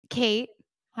Kate,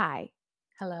 hi.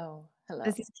 Hello,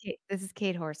 This is hello. Kate. This is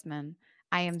Kate Horsman.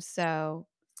 I am so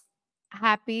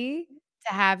happy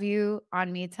to have you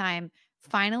on Me Time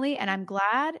finally, and I'm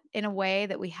glad in a way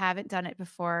that we haven't done it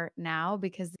before now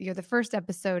because you're the first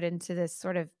episode into this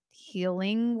sort of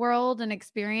healing world and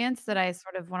experience that I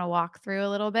sort of want to walk through a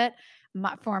little bit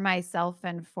for myself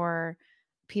and for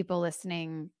people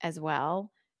listening as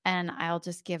well. And I'll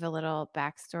just give a little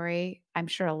backstory. I'm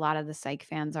sure a lot of the psych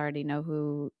fans already know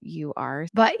who you are,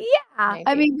 but yeah,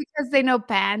 I Maybe. mean, because they know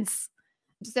pants.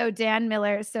 So Dan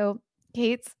Miller,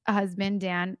 Kate's husband,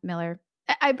 Dan Miller.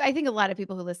 I think a lot of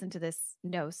people who listen to this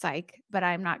know Psych, but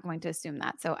I'm not going to assume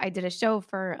that. So I did a show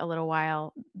for a little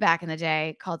while back in the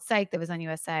day called Psych that was on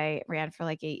USA, ran for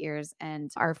like 8 years.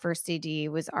 And our first CD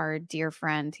was our dear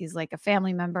friend. He's like a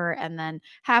family member. And then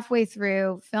halfway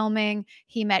through filming,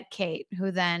 he met Kate,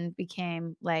 who then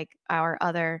became like our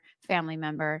other family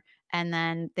member. And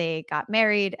then they got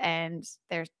married and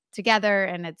they're together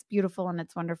and it's beautiful and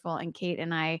it's wonderful. And Kate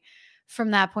and I,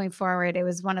 from that point forward, it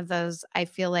was one of those, I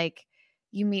feel like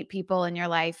you meet people in your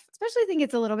life, especially I think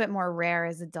it's a little bit more rare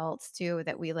as adults too,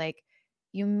 that we like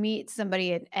you meet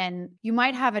somebody and you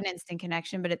might have an instant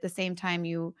connection, but at the same time,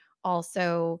 you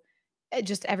also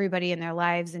just everybody in their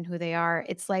lives and who they are.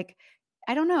 It's like,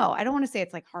 I don't know. I don't want to say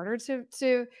it's like harder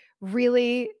to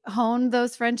really hone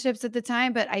those friendships at the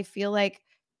time, but I feel like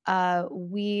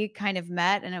we kind of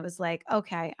met and it was like,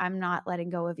 okay, I'm not letting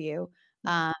go of you Mm.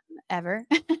 um ever.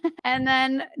 And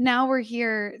then now we're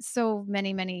here so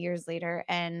many, many years later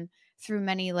and through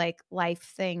many like life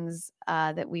things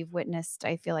that we've witnessed,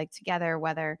 I feel like together,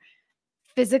 whether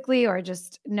physically or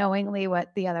just knowingly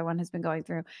what the other one has been going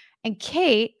through. And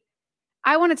Kate,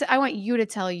 I want you to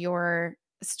tell your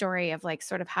story of like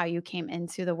sort of how you came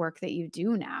into the work that you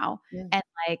do now. Mm. And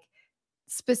like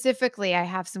specifically, I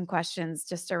have some questions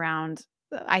just around,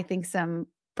 I think some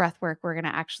breath work we're going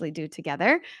to actually do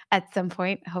together at some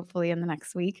point, hopefully in the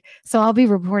next week. So I'll be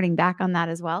reporting back on that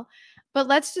as well. But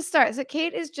let's just start. So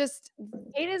Kate is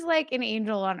like an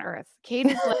angel on earth. Kate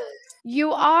is like,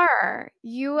 you are,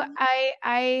 you,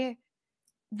 I,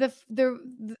 the, f-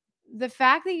 the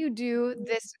fact that you do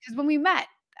this, because when we met,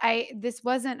 this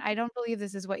wasn't, I don't believe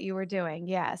this is what you were doing.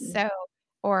 Yes. Mm. So,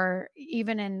 or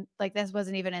even in like, this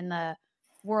wasn't even in the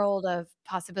world of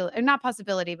possibility, or not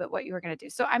possibility, but what you were going to do.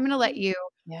 So I'm going to let you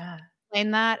Yeah, explain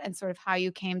that and sort of how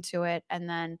you came to it. And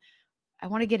then I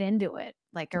want to get into it,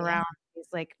 like yeah. around these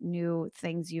like new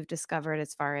things you've discovered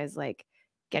as far as like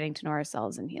getting to know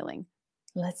ourselves and healing.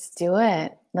 Let's do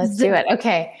it. Let's do it.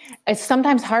 Okay. It's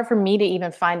sometimes hard for me to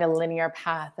even find a linear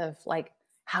path of like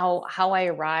how I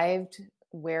arrived,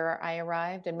 where I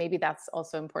arrived, and maybe that's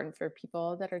also important for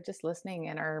people that are just listening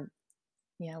and are,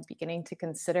 beginning to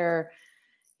consider,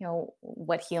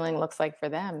 what healing looks like for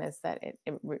them is that it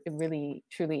really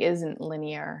truly isn't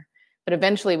linear, but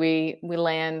eventually we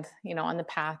land, on the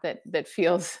path that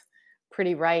feels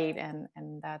pretty right, and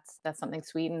that's something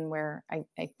sweet, and where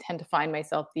I tend to find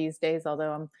myself these days,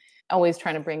 although I'm always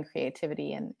trying to bring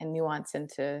creativity and nuance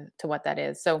into what that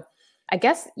is. So I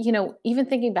guess, even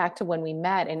thinking back to when we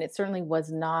met, and it certainly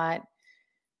was not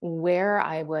where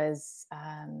I was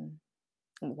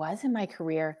in my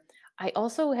career. I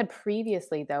also had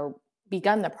previously, though,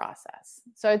 begun the process.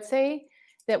 So I'd say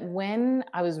that when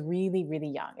I was really, really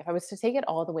young, if I was to take it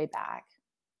all the way back,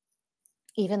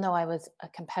 even though I was a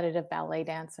competitive ballet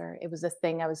dancer, it was a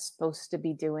thing I was supposed to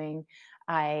be doing.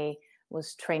 I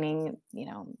was training,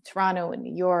 Toronto and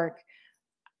New York.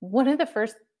 One of the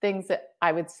first things that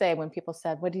I would say when people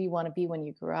said, "What do you want to be when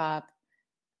you grow up?"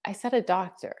 I said, "A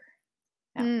doctor."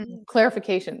 Now, Mm.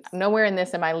 clarification, nowhere in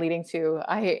this am I leading to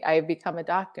I have become a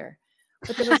doctor.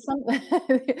 But there was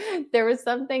some there was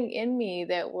something in me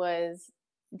that was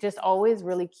just always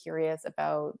really curious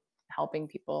about helping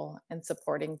people and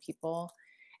supporting people.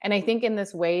 And I think in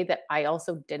this way that I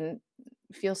also didn't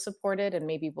feel supported, and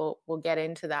maybe we'll get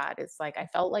into that. It's like I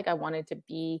felt like I wanted to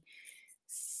be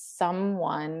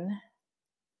someone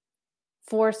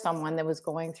for someone that was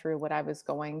going through what I was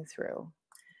going through.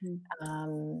 Mhm.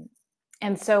 Um,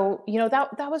 and so,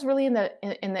 that was really in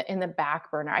the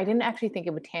back burner. I didn't actually think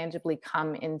it would tangibly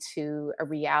come into a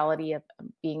reality of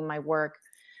being my work,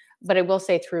 but I will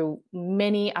say through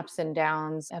many ups and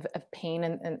downs of pain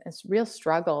and real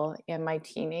struggle in my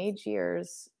teenage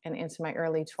years and into my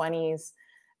early 20s,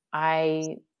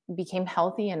 I became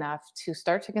healthy enough to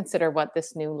start to consider what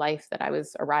this new life that I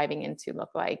was arriving into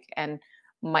looked like. And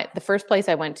the first place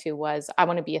I went to was, I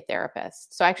want to be a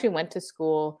therapist. So I actually went to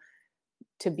school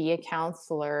to be a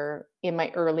counselor in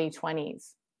my early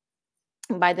 20s.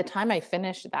 By the time I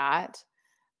finished that,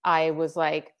 I was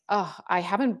like, "Oh, I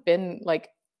haven't been like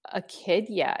a kid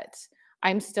yet."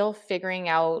 I'm still figuring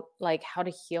out like how to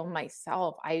heal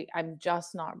myself. I'm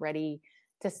just not ready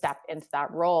to step into that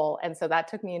role. And so that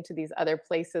took me into these other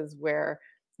places where,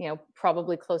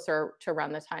 probably closer to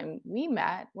around the time we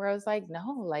met, where I was like,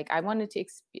 no, like I wanted to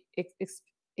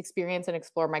experience and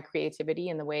explore my creativity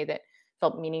in the way that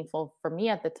felt meaningful for me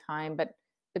at the time, but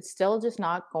still just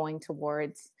not going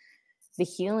towards the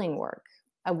healing work.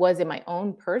 I was in my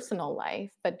own personal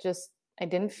life, but just I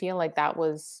didn't feel like that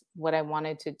was what I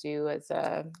wanted to do as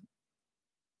a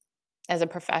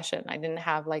profession. I didn't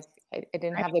have like I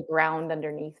didn't Right. have the ground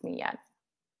underneath me yet.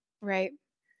 Right.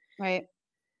 Right.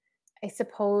 I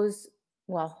suppose,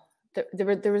 well,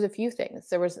 there was a few things.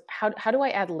 There was how do I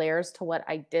add layers to what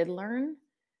I did learn?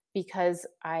 Because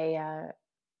I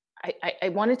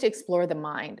wanted to explore the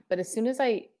mind, but as soon as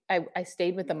I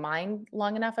stayed with the mind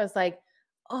long enough, I was like,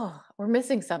 oh, we're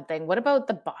missing something. What about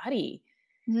the body?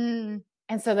 Mm.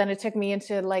 And so then it took me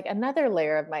into like another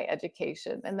layer of my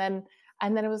education. And then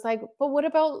it was like, but what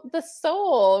about the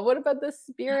soul? What about the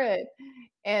spirit?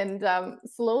 And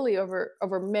slowly over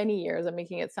many years, I'm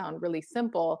making it sound really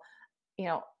simple. You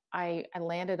know, I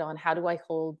landed on how do I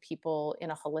hold people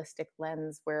in a holistic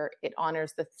lens where it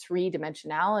honors the three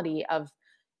dimensionality of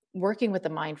working with the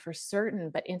mind for certain,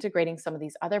 but integrating some of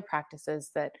these other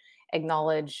practices that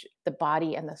acknowledge the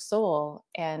body and the soul.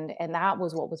 And that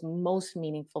was what was most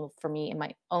meaningful for me in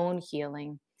my own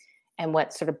healing, and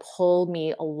what sort of pulled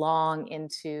me along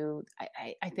into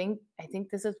I think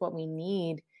this is what we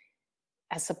need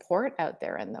as support out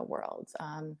there in the world.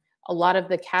 A lot of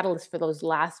the catalyst for those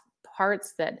last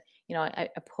parts that I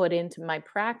put into my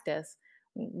practice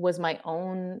was my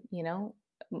own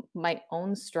my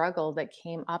own struggle that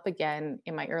came up again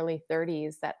in my early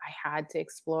 30s that I had to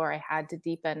explore, I had to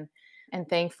deepen, and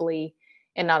thankfully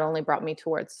it not only brought me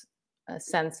towards a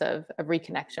sense of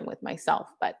reconnection with myself,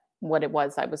 but what it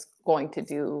was I was going to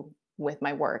do with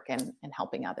my work and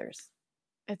helping others.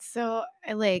 It's so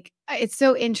it's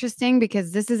so interesting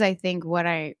because this is I think what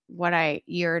I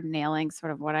you're nailing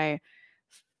sort of what I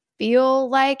feel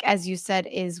like, as you said,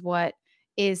 is what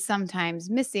is sometimes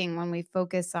missing when we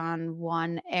focus on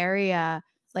one area.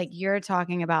 Like you're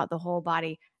talking about the whole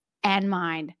body and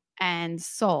mind and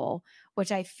soul,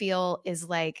 which I feel is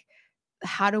like,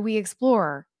 how do we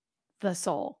explore the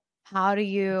soul? How do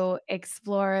you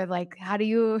explore, like, how do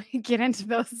you get into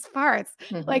those parts?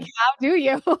 Like, Mhm. how do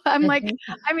you? I'm like, Mhm.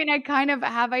 I mean, I kind of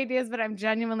have ideas, but I'm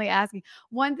genuinely asking.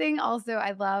 One thing also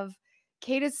I love,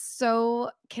 Kate is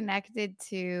so connected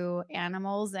to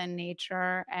animals and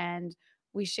nature, and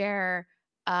we share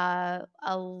a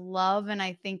love and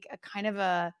I think a kind of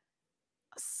a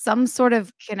some sort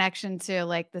of connection to,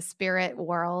 like, the spirit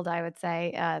world, I would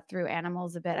say, through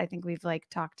animals a bit. I think we've, like,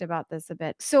 talked about this a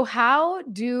bit. So how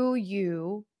do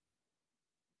you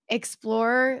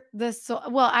explore the soul?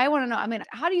 Well, I wanna know, I mean,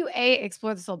 how do you, A,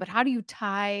 explore the soul, but how do you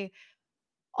tie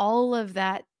all of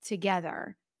that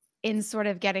together in sort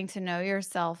of getting to know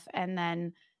yourself and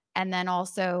then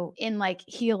also in, like,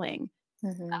 healing?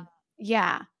 Mhm.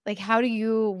 Yeah. Like, how do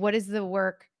you what is the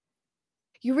work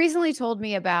you recently told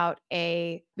me about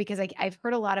a because I've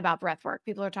heard a lot about breath work.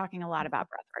 People are talking a lot about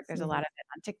breath work. There's a lot Mhm. of it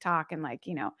on TikTok and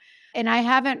and I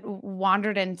haven't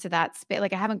wandered into that space.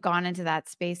 Like I haven't gone into that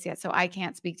space yet. So I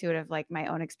can't speak to it of like my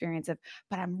own experience of,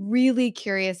 but I'm really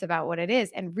curious about what it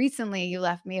is. And recently you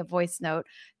left me a voice note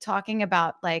talking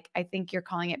about like, I think you're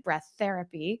calling it breath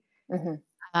therapy. Mhm.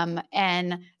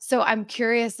 And so I'm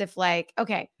curious if like,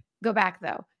 okay, go back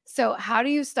though. So how do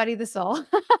you study the soul?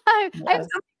 I have so Yes.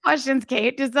 many questions,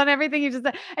 Kate, just on everything you just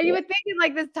said. And you Yeah. would think in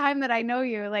like this time that I know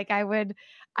you, like I would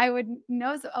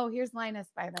know. So, oh, here's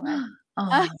Linus, by the way.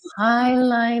 Oh, hi,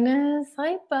 Linus.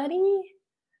 Hi, buddy.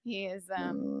 He is he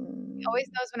always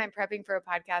Mm. knows when I'm prepping for a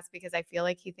podcast because I feel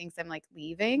like he thinks I'm like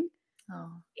leaving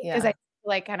Oh, because I yeah.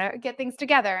 like kind of get things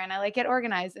together and I like get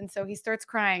organized. And so he starts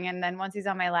crying. And then once he's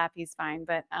on my lap, he's fine.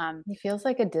 But He feels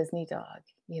like a Disney dog,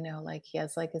 like he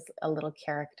has like a little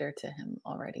character to him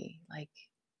already. Like,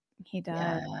 he does.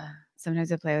 yeah,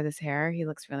 Sometimes I play with his hair. He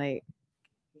looks really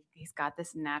he's got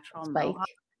this natural mohawk.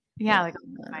 Spike. Yeah, Yeah. like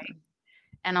a spike.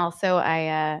 And also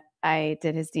I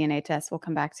did his DNA test, we'll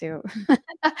come back to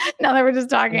now that we're just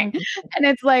talking. And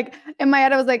it's like in my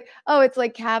head, I was like, "Oh, it's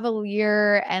like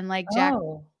Cavalier and like Jack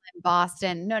Oh, in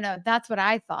Boston." No, no, that's what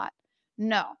I thought.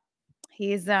 No.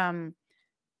 He's,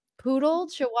 Poodle,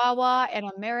 Chihuahua, and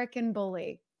American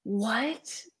Bully.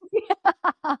 what?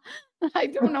 Yeah. I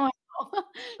don't know how.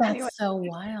 Anyway. That's so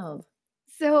wild.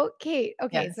 So, Kate,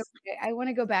 okay, so Yes. I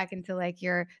wanna go back into, like,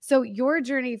 your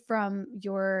journey from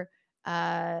your,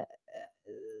 uh,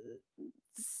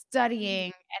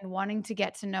 studying and wanting to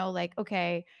get to know, like,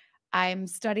 okay, I'm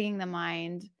studying the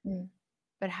mind, Mm.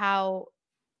 but how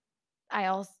I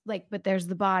also like, but there's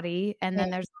the body and Yeah. then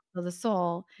there's also the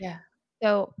soul. Yeah.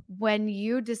 So when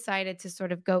you decided to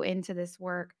sort of go into this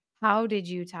work, how did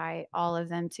you tie all of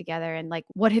them together? And like,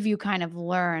 what have you kind of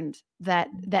learned that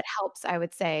helps, I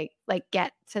would say, like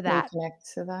get to that?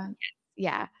 Reconnect to that.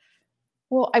 Yeah.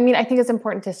 Well, I mean, I think it's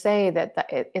important to say that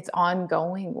it's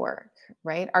ongoing work,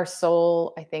 right? Our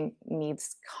soul, I think,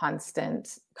 needs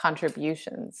constant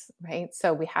contributions, right?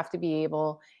 So we have to be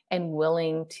able and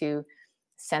willing to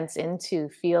sense into,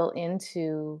 feel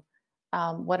into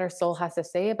what our soul has to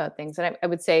say about things. And I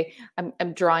would say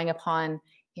I'm drawing upon,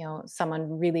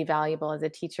 someone really valuable as a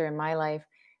teacher in my life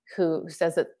who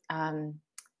says that,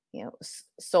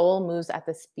 soul moves at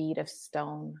the speed of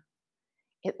stone.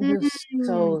 It moves Mm.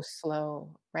 so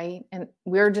slow, right? And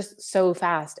we're just so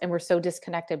fast and we're so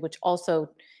disconnected, which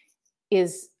also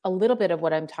is a little bit of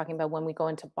what I'm talking about when we go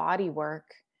into body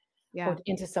work Yeah. or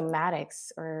into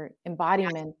somatics or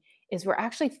Yeah. embodiment, is we're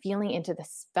actually feeling into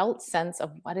this felt sense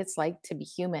of what it's like to be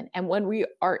human. And when we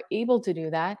are able to do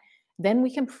that, then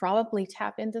we can probably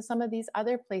tap into some of these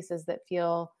other places that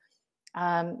feel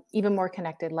even more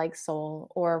connected, like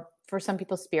soul, or for some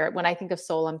people, spirit. When I think of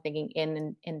soul, I'm thinking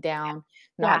in and down,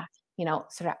 not Yeah.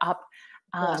 sort of up.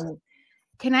 Well, Um,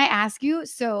 can I ask you,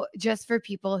 so just for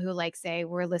people who like say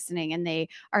we're listening and they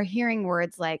are hearing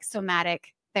words like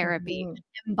somatic therapy, mhm,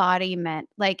 embodiment,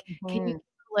 like can you give mhm.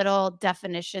 a little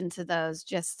definition to those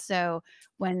just so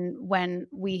when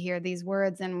we hear these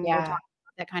words and we're Yeah. talking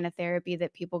about that kind of therapy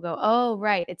that people go, "Oh,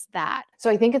 right, it's that." So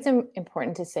I think it's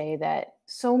important to say that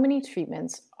so many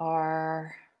treatments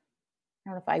are. I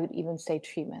don't know if I would even say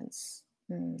treatments.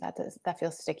 That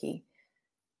feels sticky.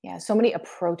 Yeah. So many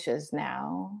approaches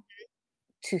now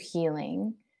to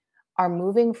healing are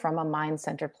moving from a mind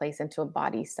centered place into a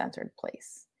body centered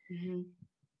place. Mhm.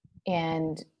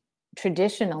 And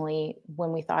traditionally,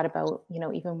 when we thought about,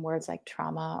 even words like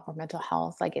trauma or mental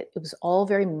health, like it was all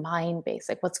very mind based,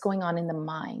 like what's going on in the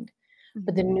mind.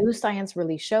 But the Mhm. new science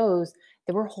really shows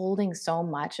that we're holding so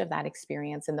much of that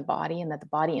experience in the body and that the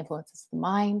body influences the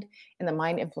mind and the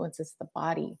mind influences the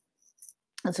body.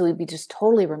 And so we'd be just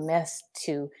totally remiss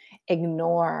to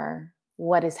ignore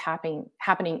what is happening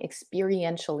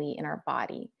experientially in our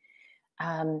body.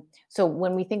 So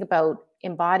when we think about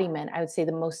embodiment, I would say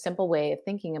the most simple way of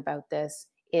thinking about this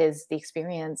is the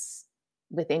experience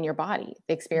within your body,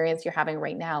 the experience you're having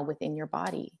right now within your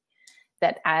body.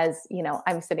 That as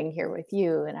I'm sitting here with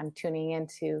you and I'm tuning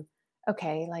into,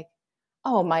 okay, like,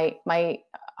 oh, my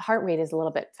heart rate is a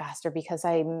little bit faster because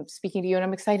I'm speaking to you and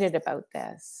I'm excited about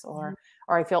this, Mhm.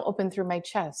 or I feel open through my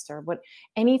chest, or what.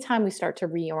 Anytime we start to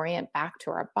reorient back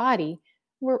to our body,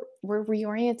 we're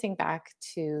reorienting back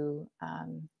to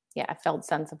yeah, a felt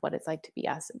sense of what it's like to be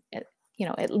us,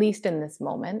 at least in this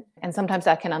moment. And sometimes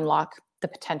that can unlock the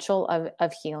potential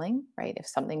of healing, right? If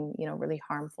something really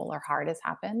harmful or hard has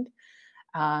happened,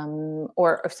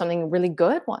 or if something really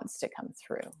good wants to come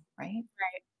through, right?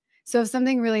 Right. So if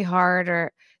something really hard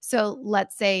or so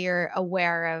let's say you're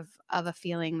aware of a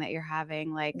feeling that you're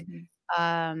having, like, Mhm,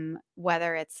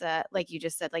 whether it's a like you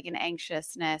just said, like an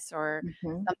anxiousness or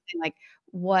mhm, something like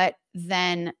what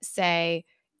then say,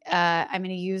 I'm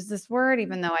gonna use this word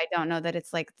even though I don't know that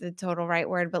it's like the total right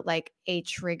word, but like a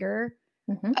trigger,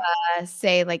 mhm,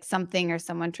 say like something or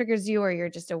someone triggers you or you're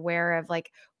just aware of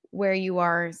like where you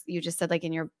are, you just said like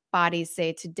in your body,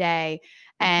 say today,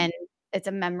 mhm, and it's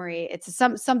a memory, it's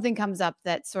something comes up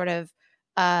that sort of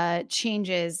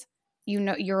changes,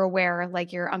 you're aware,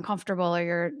 like you're uncomfortable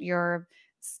or you're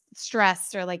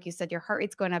stressed or like you said your heart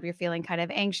rate's going up, you're feeling kind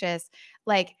of anxious,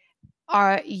 like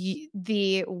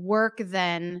the work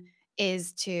then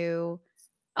is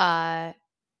uh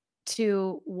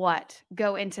to what?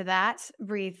 Go into that,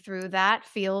 breathe through that,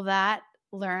 feel that,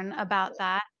 learn about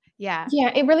that. Yeah.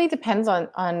 Yeah, it really depends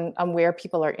on where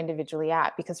people are individually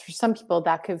at, because for some people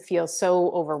that could feel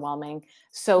so overwhelming,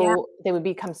 Yeah. so they would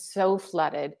become so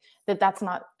flooded that that's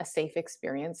not a safe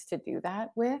experience to do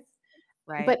that with.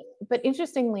 Right. But but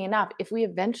interestingly enough, if we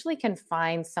eventually can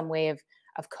find some way of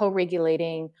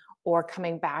co-regulating or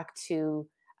coming back to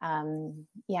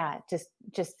yeah,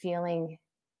 just feeling,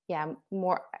 yeah,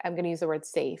 more, I'm going to use the word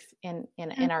safe in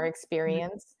our Mhm.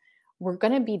 experience, we're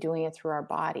going to be doing it through our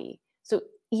body. So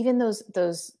even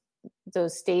those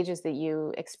stages that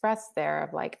you expressed there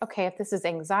of like, okay, if this is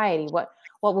anxiety, what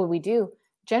would we do?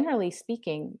 Generally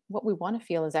speaking, what we want to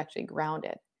feel is actually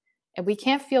grounded. And we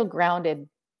can't feel grounded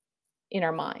in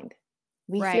our mind.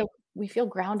 We Right. feel we feel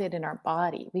grounded in our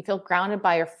body. We feel grounded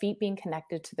by our feet being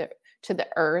connected to the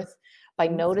earth, by Mhm.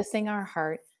 noticing our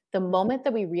heart. The moment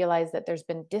that we realize that there's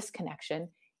been disconnection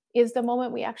is the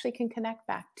moment we actually can connect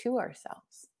back to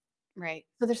ourselves. Right.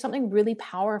 So there's something really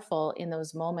powerful in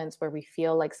those moments where we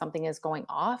feel like something is going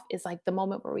off, is like the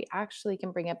moment where we actually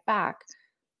can bring it back.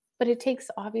 But it takes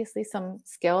obviously some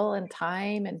skill and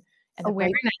time and the right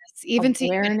Awareness, even to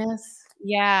even awareness.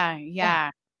 yeah, Yeah.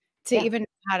 yeah, to Yeah. even know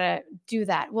how to do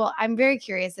that. Well, I'm very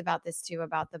curious about this too,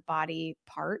 about the body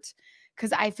part,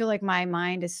 because I feel like my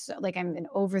mind is like I'm an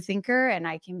overthinker and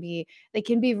they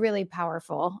can be really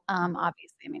powerful.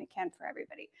 Obviously, I mean, it can for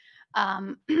everybody.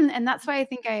 And that's why I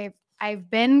think I've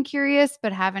been curious,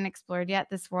 but haven't explored yet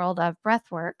this world of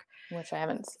breath work. Which I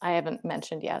haven't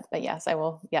mentioned yet, but yes, I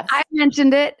will. I Yes.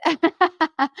 mentioned it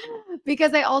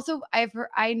because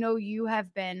I know you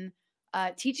have been,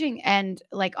 teaching and,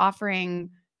 like,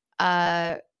 offering,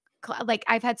 uh, like,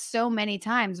 I've had so many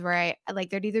times where like,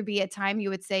 there'd either be a time you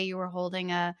would say you were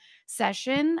holding a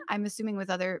session, I'm assuming with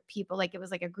other people, like, it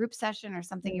was like a group session or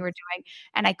something you Mm. were doing,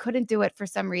 and I couldn't do it for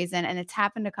some reason, and it's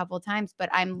happened a couple times, but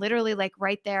I'm literally, like,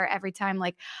 right there every time,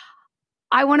 like,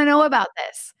 "I wanna know about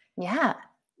this." Yeah.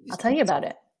 I'll tell you about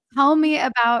it. Tell me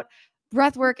about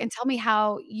breath work and tell me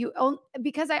how you own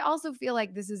because I also feel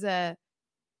like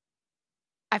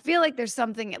I feel like there's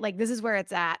something like this is where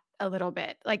it's at a little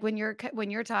bit. Like when you're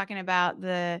talking about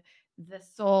the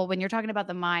soul, when you're talking about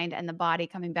the mind and the body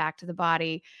coming back to the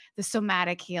body, the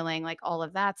somatic healing, like all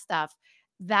of that stuff,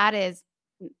 that is,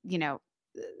 you know,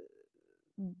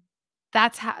 uh,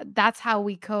 that's how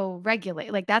we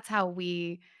co-regulate. Like that's how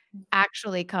we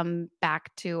actually come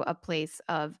back to a place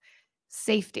of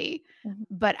safety. Mhm.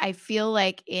 But I feel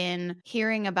like in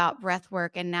hearing about breath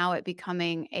work and now it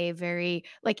becoming a very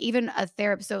like even a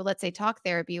therapy, so let's say talk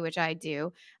therapy, which I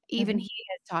do, even Mhm. he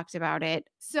has talked about it.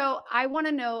 So I want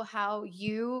to know how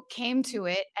you came to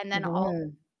it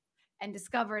Mhm. and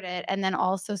discovered it, and then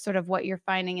also sort of what you're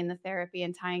finding in the therapy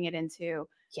and tying it into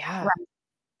Yeah. breath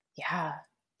Yeah.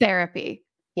 therapy.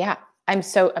 Yeah. I'm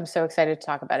so excited to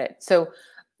talk about it. So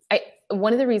I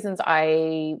one of the reasons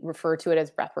I refer to it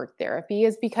as breathwork therapy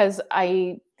is because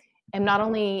I am not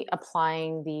only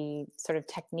applying the sort of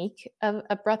technique of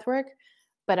breathwork,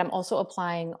 but I'm also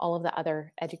applying all of the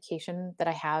other education that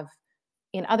I have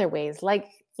in other ways, like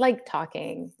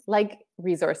talking, like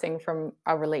resourcing from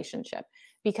a relationship.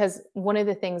 Because one of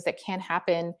the things that can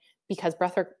happen because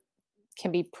breathwork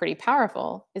can be pretty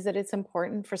powerful is that it's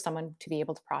important for someone to be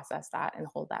able to process that and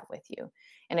hold that with you.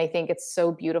 And I think it's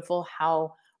so beautiful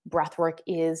how breath work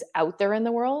is out there in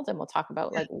the world, and we'll talk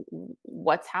about Yeah. like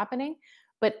what's happening.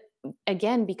 But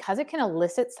again, because it can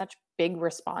elicit such big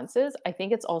responses, I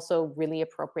think it's also really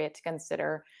appropriate to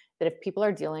consider that if people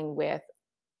are dealing with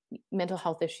mental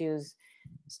health issues,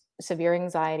 severe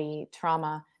anxiety,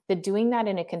 trauma, that doing that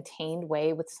in a contained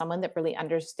way with someone that really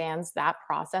understands that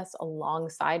process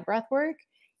alongside breath work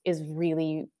is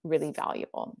really, really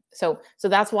valuable. So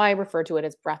that's why I refer to it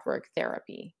as breathwork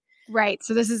therapy. Right,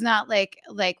 so this is not like,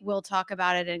 we'll talk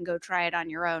about it and go try it on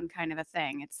your own kind of a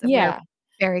thing. It's that we're Yeah.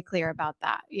 very clear about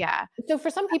that. Yeah. So for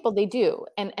some people they do,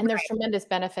 and there's Right. tremendous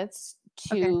benefits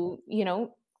Okay. to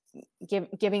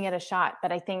giving it a shot.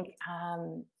 But I think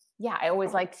yeah, I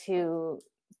always like to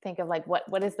think of like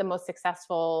what is the most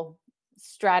successful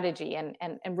strategy,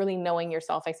 and really knowing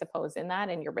yourself, I suppose, in that,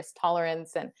 and your risk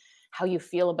tolerance and how you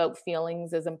feel about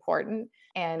feelings is important.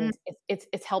 Mm, And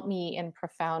it's helped me in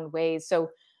profound ways.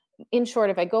 So in short,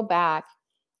 if I go back,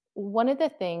 one of the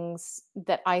things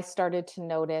that I started to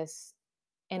notice,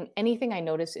 and anything I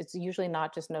notice, it's usually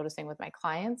not just noticing with my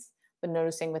clients, but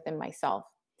noticing within myself,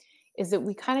 is that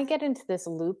we kind of get into this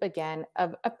loop again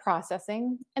of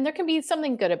processing. And there can be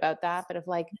something good about that, but of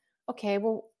like, okay,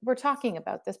 well, we're talking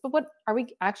about this, but what are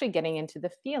we actually getting into the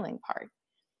feeling part?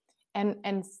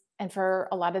 And for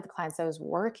a lot of the clients I was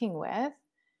working with,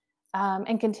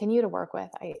 and continue to work with,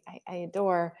 I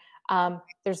adore,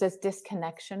 there's this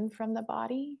disconnection from the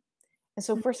body. And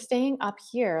so if we're staying up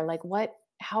here, like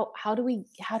how do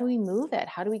we move it?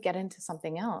 How do we get into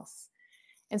something else?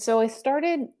 And so I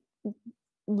started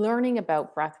learning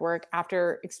about breath work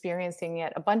after experiencing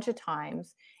it a bunch of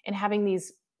times and having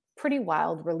these pretty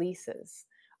wild releases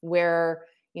where,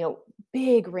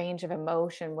 big range of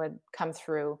emotion would come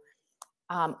through,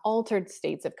 altered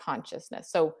states of consciousness.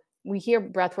 So we hear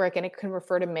breath work and it can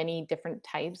refer to many different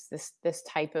types. This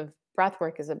type of breath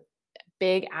work is a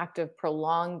big active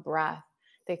prolonged breath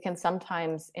that can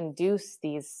sometimes induce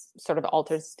these sort of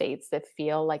altered states that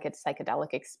feel like a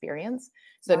psychedelic experience.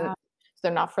 So wow.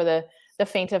 they're not for the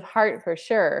faint of heart for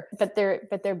sure, but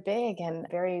they're big and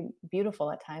very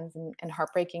beautiful at times, and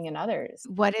heartbreaking in others.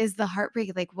 What is the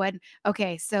heartbreak? Like, when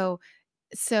okay, so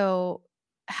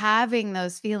having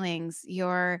those feelings,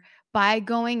 you're by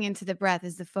going into the breath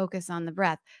is the focus on the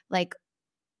breath. Like,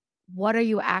 what are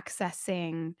you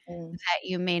accessing Mm, that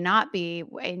you may not be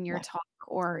in your yeah. talk,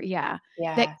 or yeah,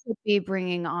 that Yeah. could be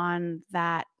bringing on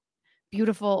that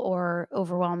beautiful or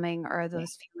overwhelming or Yeah.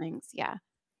 those feelings. Yeah.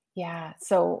 Yeah.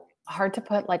 So hard to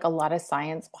put like a lot of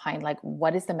science behind like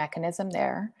what is the mechanism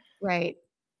there. Right.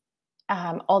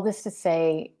 All this to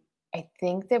say, I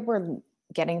think that we're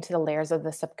getting to the layers of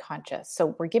the subconscious.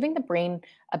 So we're giving the brain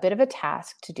a bit of a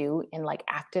task to do in like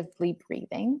actively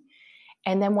breathing.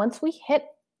 And then once we hit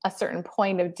a certain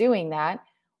point of doing that,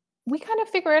 we kind of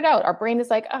figure it out. Our brain is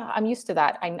like, oh, I'm used to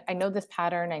that. I know this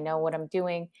pattern. I know what I'm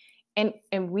doing. And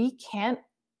we kind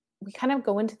of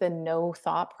go into the no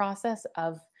thought process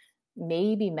of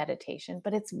maybe meditation,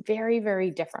 but it's very,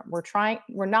 very different.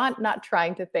 We're not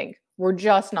trying to think. We're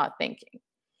just not thinking.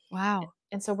 Wow.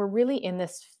 And so we're really in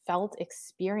this felt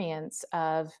experience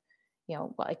of,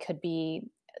 well, it could be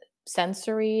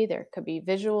sensory, there could be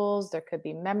visuals, there could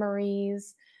be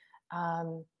memories.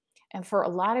 Um, and for a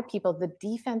lot of people, the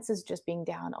defense is just being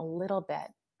down a little bit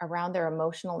around their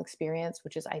emotional experience,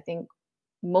 which is, I think,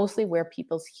 mostly where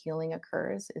people's healing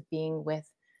occurs, is being with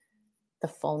the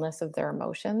fullness of their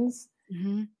emotions.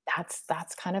 Mhm.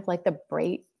 That's kind of like the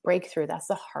breakthrough. That's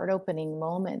the heart opening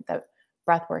moment that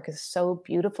breath work is so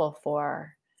beautiful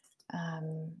for.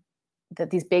 Um, that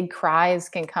these big cries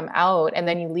can come out, and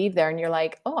then you leave there and you're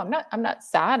like, oh, I'm not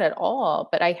sad at all,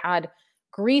 but I had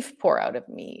grief pour out of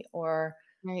me, or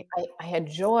Right. I had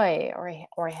joy, or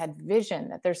I had vision.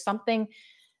 That there's something.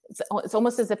 It's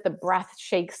almost as if the breath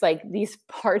shakes like these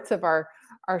parts of our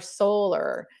soul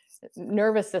or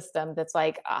nervous system. That's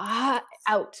like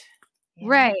out.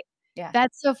 Right. Yeah.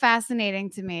 That's so fascinating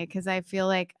to me because I feel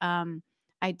like,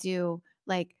 I do,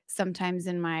 like, sometimes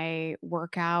in my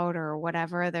workout or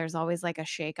whatever, there's always, like, a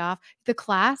shake off. The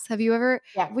class, have you ever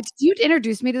Yeah. which you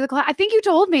introduced me to the class? I think you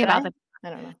told me Did I? about the I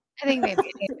don't know. I think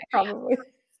maybe anyway. Probably.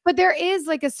 But there is,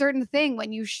 like, a certain thing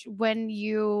when you,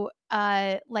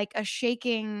 like, a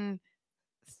shaking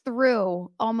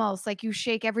through almost, like, you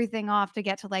shake everything off to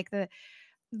get to, like, the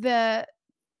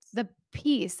the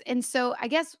peace, and so I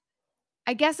guess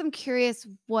I'm curious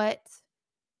what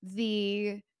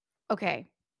the okay,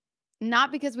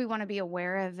 not because we wanna be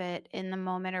aware of it in the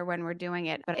moment or when we're doing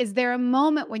it, but is there a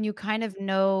moment when you kind of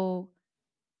know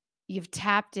you've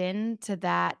tapped into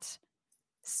that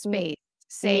Me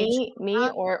space, sage, me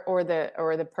or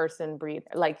the person breathe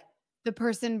like the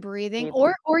person breathing,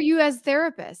 breathing. or you as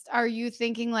therapist? Are you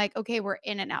thinking like, "Okay, we're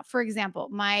in and out?" For example,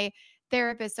 my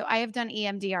therapist, so I have done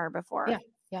EMDR Yeah, before.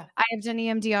 yeah. I have done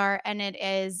EMDR, and it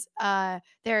is, there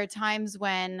are times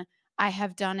when I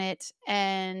have done it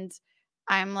and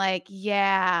I'm like,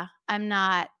 "Yeah, I'm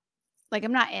not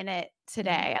in it Mhm,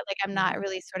 today." Like, I'm not mhm.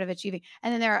 really sort of achieving.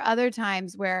 And then there are other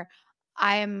times where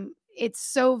it's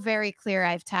so very clear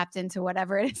I've tapped into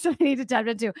whatever it is that I need to tap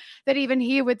into, that even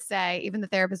he would say, even the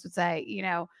therapist would say,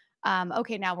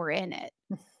 "Okay, now we're in it."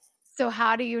 So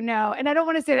how do you know? And I don't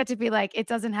wanna say that to be like, it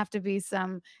doesn't have to be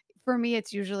some for me,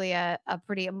 it's usually a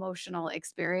pretty emotional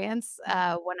experience,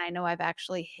 when I know I've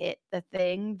actually hit the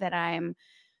thing that I'm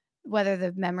whether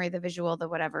the memory, the visual, the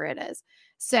whatever it is.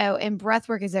 So in breath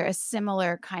work, is there a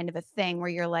similar kind of a thing where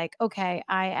you're like, "Okay,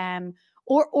 I am,"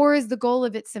 or is the goal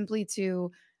of it simply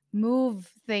to move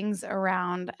things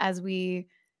around as we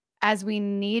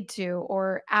need to,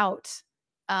 or out,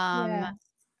 um, Yeah.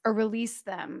 or release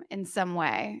them in some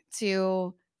way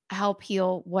to help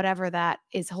heal whatever that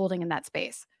is holding in that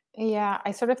space? Yeah,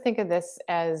 I sort of think of this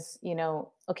as,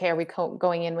 okay, are we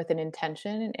going in with an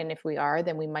intention? And if we are,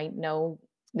 then we might know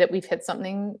that we've hit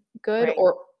something good, Right.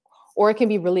 or it can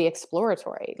be really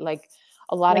exploratory. Like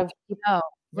a lot Like, of oh,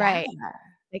 yeah, right.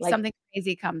 Like like something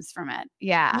crazy comes from it.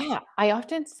 Yeah. yeah, I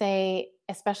often say,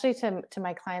 especially to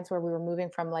my clients where we were moving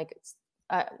from like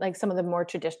some of the more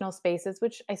traditional spaces,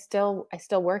 which I still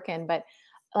work in, but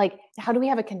like how do we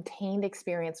have a contained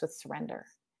experience with surrender?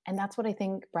 And that's what I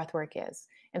think breath work is.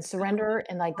 And surrender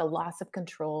and like the loss of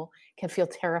control can feel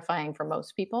terrifying for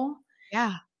most people.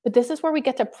 Yeah. But this is where we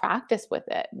get to practice with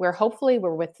it, where hopefully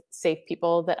we're with safe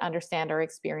people that understand our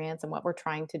experience and what we're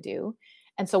trying to do.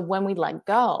 And so when we let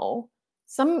go,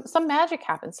 some magic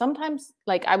happens. Sometimes,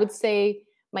 like I would say,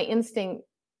 my instinct,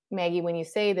 Maggie, when you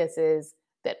say this, is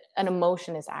that an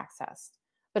emotion is accessed.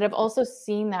 But I've also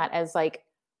seen that as like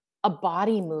a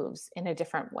body moves in a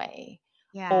different way,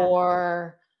 Yeah.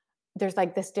 or there's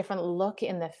like this different look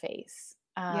in the face.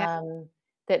 Yeah.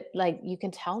 That like you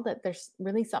can tell that there's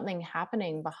really something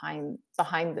happening behind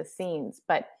the scenes.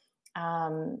 But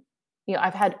um,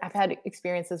 I've had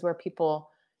experiences where people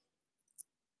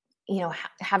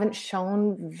haven't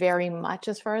shown very much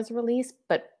as far as release,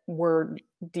 but were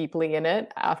deeply in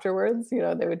it afterwards. They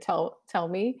would tell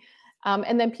me.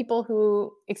 And then people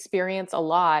who experience a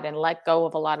lot and let go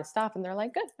of a lot of stuff, and they're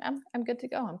like, "Good, I'm good to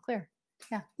go. I'm clear."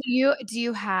 Yeah. Do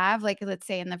you have, like, let's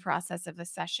say in the process of a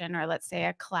session or let's say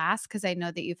a class, because I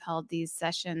know that you've held these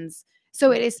sessions,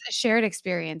 so it is a shared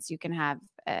experience you can have,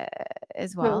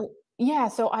 as well? So yeah,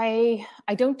 so I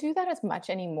don't do that as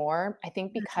much anymore. I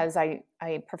think Mhm. because I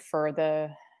prefer the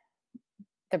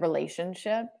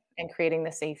relationship and creating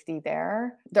the safety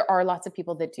there. There are lots of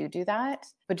people that do that,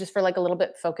 but just for like a little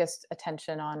bit focused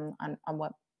attention on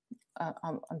what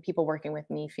on people working with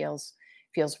me feels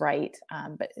right.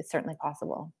 But it's certainly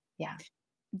possible. Yeah.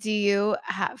 Do you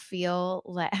feel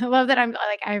I love that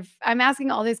I'm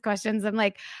asking all these questions. I'm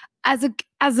like, as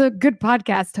a good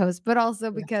podcast host, but also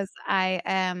Yes. because I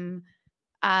am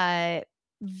Uh,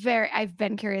 I've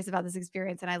been curious about this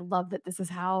experience, and I love that this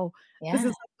Yeah.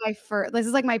 is this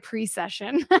is like my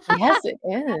pre-session. Yes, it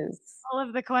is. All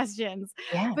of the questions.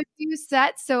 Yeah. But do you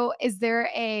set so is there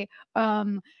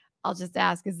um I'll just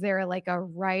ask, is there like a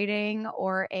writing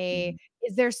or Mhm.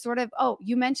 is there sort of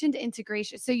you mentioned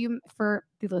integration. So for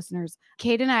the listeners,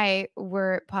 Kate and I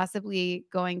were possibly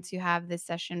going to have this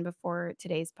session before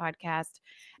today's podcast.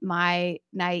 My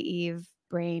naive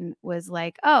brain was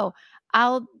like, "Oh,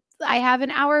 I'll I have an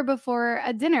hour before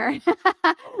a dinner.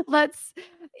 Let's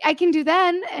I can do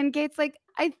then." And Kate's like,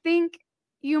 "I think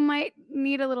you might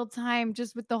need a little time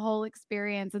just with the whole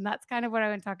experience." And that's kind of what I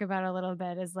would talk about a little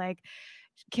bit is like,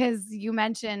 because you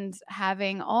mentioned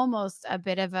having almost a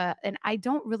bit of and I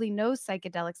don't really know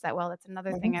psychedelics that well. That's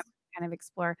another thing I Mhm. would kind of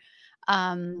explore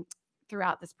um,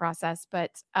 throughout this process,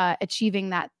 but achieving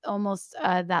that almost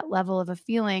that level of a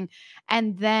feeling.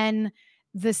 And then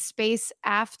the space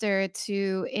after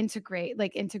to integrate,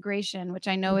 like integration, which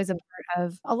I know is a Mhm. part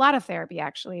of a lot of therapy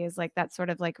actually, is like that sort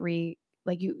of like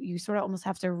you sort of almost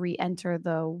have to re-enter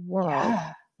the world.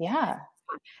 Yeah. Yeah.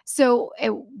 So,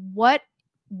 what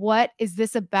is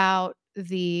this about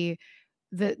the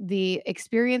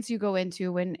experience you go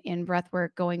into when in breath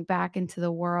work, going back into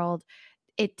the world,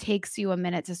 it takes you a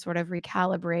minute to sort of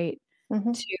recalibrate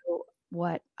Mhm. to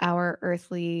what our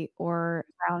earthly or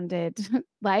grounded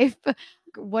life.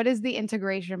 What is the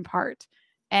integration part?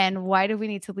 And why do we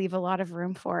need to leave a lot of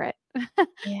room for it? Or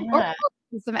Yeah.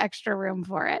 some extra room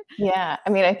for it? Yeah. I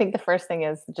mean, I think the first thing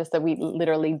is just that we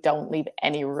literally don't leave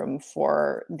any room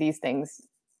for these things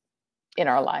in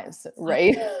our lives,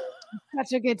 right?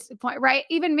 Such a good point, right?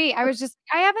 Even me, I was just,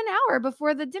 "I have an hour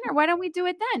before the dinner, why don't we do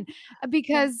it then?" Yeah.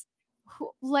 Because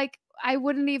like, I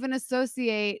wouldn't even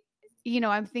associate,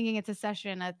 I'm thinking it's a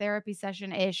session, a therapy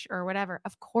session-ish or whatever.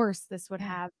 Of course, this would Yeah.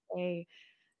 have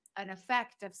an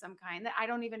effect of some kind that I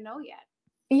don't even know yet,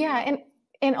 you Yeah, know?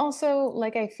 and also,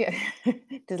 like, I feel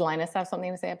does Linus have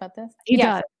something to say about this? He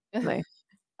Yes. does, actually.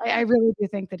 I really do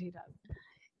think that he does.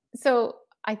 So,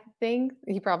 I think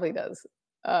he probably does.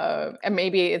 And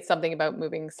maybe it's something about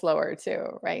moving slower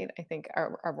too, right? I think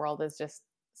our world is just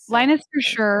so Linus for hectic.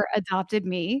 sure adopted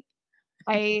me.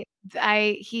 I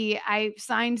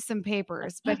signed some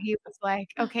papers, but he was like,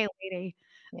 "Okay, lady,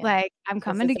 Yeah, like, I'm this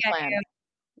coming is to the get plan. you.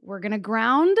 We're gonna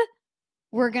ground,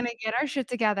 we're Yeah. gonna get our shit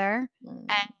together, Mm,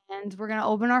 and we're gonna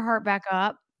open our heart back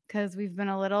up because 'cause we've been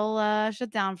a little, shut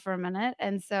down for a minute,"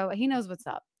 and so he knows what's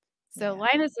up. So yeah.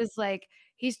 Linus is like,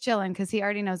 he's chilling because he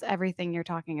already knows everything you're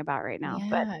talking about right now,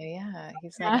 but Yeah, yeah.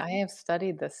 He's like, yeah. "I have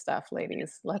studied this stuff,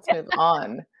 ladies. Let's move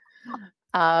on."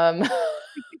 Um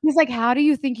He's like, "How do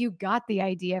you think you got the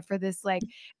idea for this, like,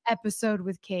 episode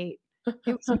with Kate?"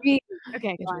 It was me.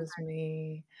 Okay, It go on. was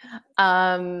me.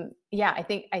 Yeah, I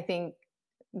think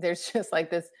there's just like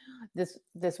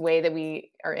this way that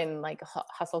we are in like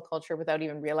hustle culture without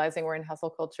even realizing we're in hustle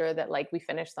culture, that like we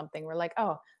finish something, we're like,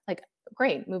 oh, like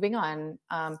great, moving on.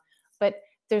 But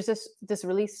there's this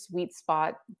really sweet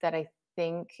spot that I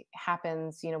think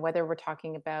happens, whether we're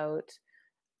talking about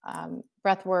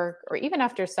breath work or even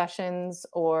after sessions,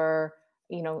 or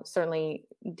certainly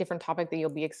different topic that you'll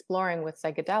be exploring with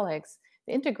psychedelics.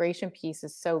 The integration piece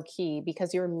is so key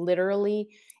because you're literally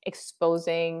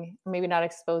exposing, or maybe not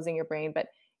exposing your brain, but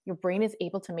your brain is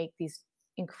able to make these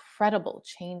incredible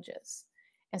changes.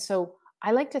 And so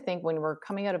I like to think when we're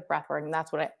coming out of breath work, and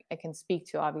that's what I can speak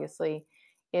to obviously,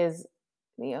 is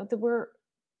that we're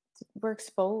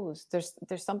exposed.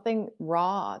 There's something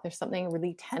raw. There's something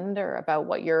really tender about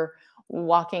what you're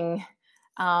walking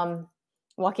um,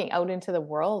 walking out into the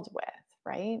world with,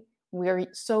 right? We're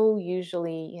so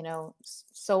usually,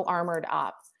 so armored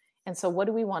up. And so what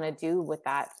do we want to do with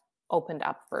that opened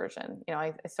up version?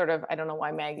 I sort of, I don't know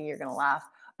why, Maggie, you're going to laugh,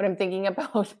 but I'm thinking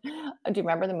about, do you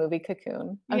remember the movie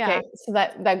Cocoon? Yeah, Okay. So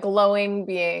that glowing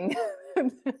being,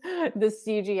 the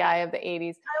CGI of the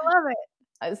 80s. I love it.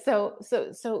 So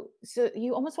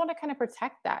you almost want to kind of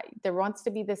protect that. There wants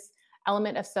to be this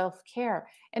element of self-care.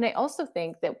 And I also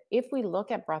think that if we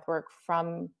look at breath work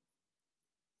um,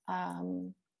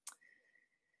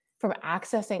 from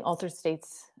accessing altered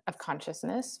states of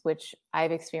consciousness, which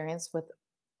I've experienced with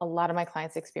a lot of my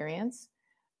clients experience,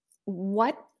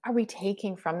 what are we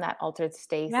taking from that altered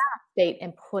Yeah. state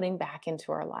and putting back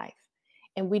into our life?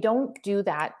 And we don't do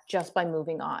that just by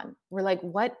moving on. We're like,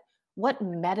 what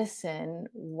medicine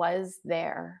was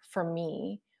there for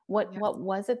me? Yeah. What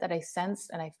was it that I sensed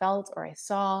and I felt or I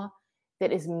saw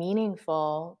that is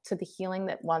meaningful to the healing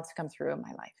that wants to come through in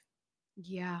my life?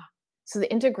 Yeah. So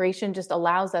the integration just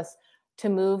allows us to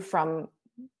move from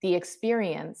the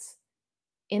experience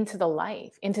into the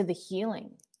life, into the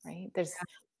healing, right? There's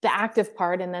the active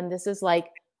part, and then this is like,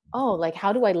 oh, like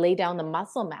how do I lay down the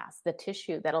muscle mass, the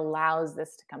tissue that allows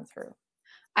this to come through?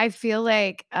 I feel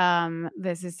like,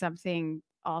 this is something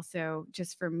also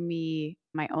just for me,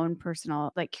 my own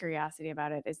personal, like, curiosity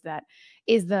about it is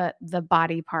the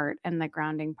body part and the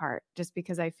grounding part, just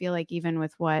because I feel like even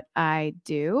with what I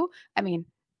do, I mean,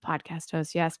 podcast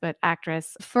host, yes, but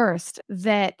actress first,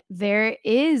 that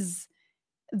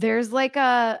there's like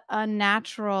a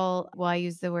natural, well, I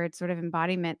use the word sort of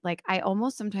embodiment, like, I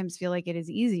almost sometimes feel like it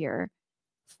is easier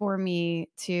for me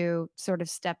to sort of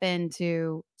step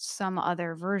into some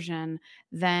other version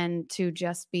than to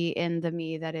just be in the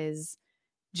me that is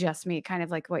just me, kind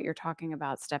of like what you're talking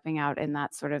about, stepping out in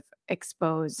that sort of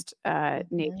exposed,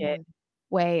 naked Mhm.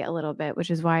 way a little bit,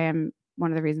 which is why I'm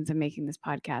one of the reasons I'm making this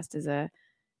podcast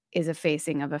is a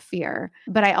facing of a fear.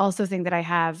 But I also think that I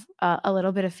have a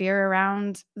little bit of fear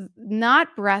around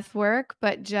not breath work,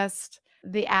 but just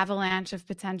the avalanche of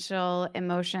potential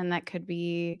emotion that could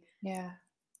be Yeah,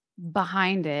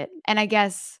 behind it. And I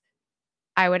guess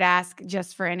I would ask,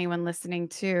 just for anyone listening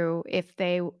too, if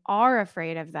they are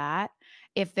afraid of that,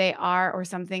 if they are, or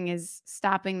something is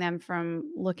stopping them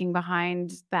from looking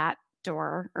behind that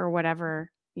door or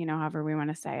whatever, however we want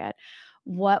to say it.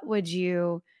 What would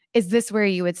you, is this where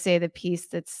you would say the piece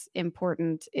that's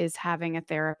important is having a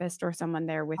therapist or someone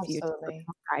there with you to sort absolutely.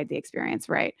 of guide the experience?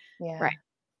 Right. Right.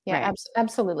 Yeah. Yeah, Right.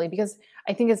 absolutely. Because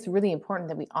I think it's really important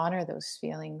that we honor those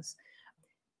feelings.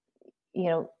 You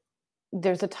know,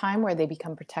 there's a time where they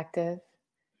become protective,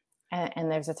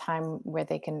 and there's a time where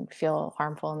they can feel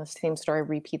harmful, and the same story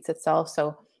repeats itself.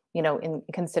 So, in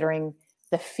considering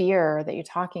the fear that you're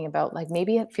talking about, like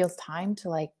maybe it feels time to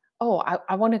like, oh,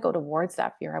 I want to go towards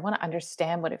that fear. I want to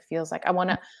understand what it feels like. I want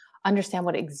to understand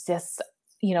what exists,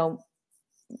 you know,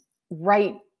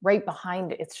 right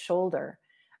behind its shoulder.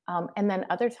 And then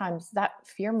other times that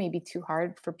fear may be too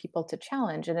hard for people to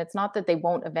challenge. And it's not that they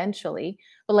won't eventually,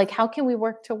 but like, how can we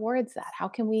work towards that?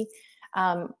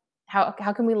 Um,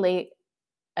 how can we lay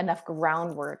enough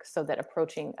groundwork so that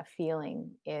approaching a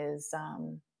feeling is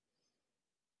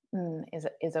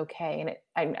okay?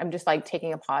 And I'm just like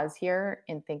taking a pause here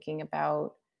and thinking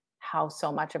about how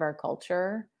so much of our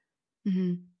culture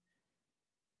Mhm.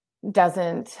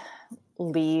 doesn't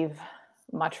leave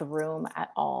much room at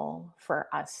all for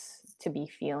us to be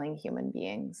feeling human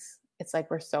beings. It's like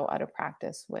we're so out of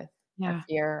practice with our Yeah.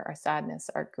 fear, our sadness,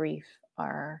 our grief,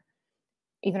 our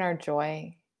even our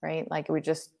joy, right? Like we're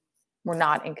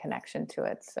not in connection to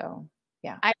it. So,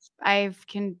 yeah. I've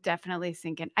can definitely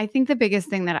sink in. I think the biggest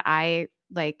thing that I,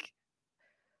 like,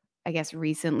 I guess,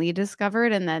 recently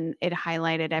discovered, and then it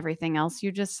highlighted everything else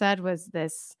you just said, was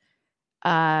this,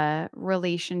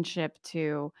 relationship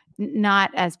to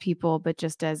not as people, but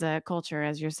just as a culture,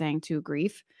 as you're saying, to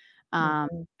grief. Um,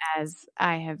 Mhm. as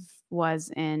I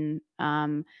was in,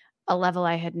 a level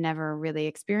I had never really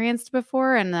experienced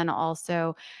before, and then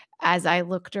also as I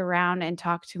looked around and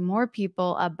talked to more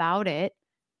people about it,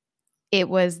 it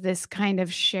was this kind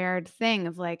of shared thing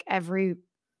of, like,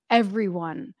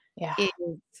 everyone Yeah.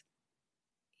 is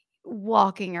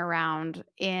walking around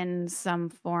in some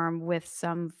form with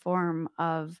some form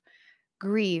of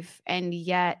grief, and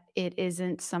yet it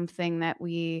isn't something that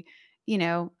we, you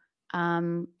know,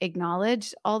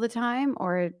 acknowledge all the time,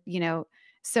 or,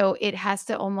 so it has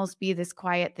to almost be this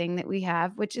quiet thing that we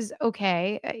have, which is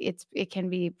okay. It can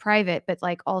be private, but,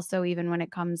 like, also even when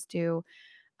it comes to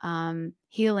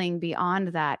healing beyond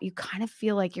that, you kind of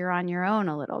feel like you're on your own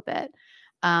a little bit.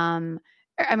 Um,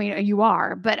 I mean, you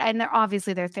are, but and they're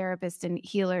therapists and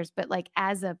healers, but, like,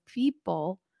 as a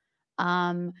people,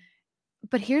 um,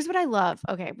 but here's what I love.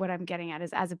 Okay, what I'm getting at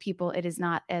is, as a people, it is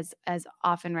not as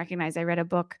often recognized. I read a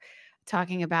book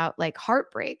talking about, like,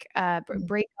 heartbreak, Mm.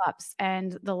 breakups,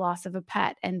 and the loss of a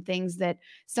pet, and things that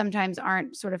sometimes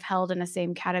aren't sort of held in the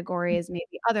same category as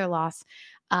maybe other loss,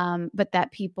 but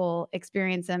that people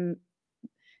experience them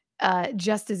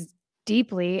just as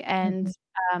deeply and,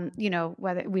 Mhm.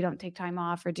 whether we don't take time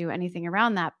off or do anything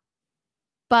around that.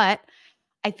 But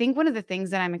I think one of the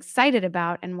things that I'm excited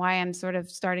about and why I'm sort of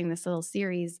starting this little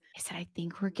series is that I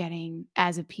think we're getting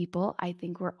as a people, I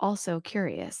think we're also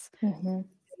curious,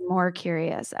 Mhm. more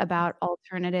curious about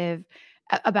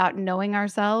about knowing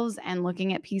ourselves and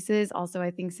looking at pieces. Also,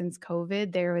 I think since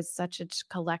COVID, there was such a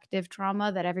collective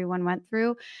trauma that everyone went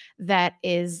through that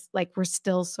is like we're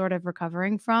still sort of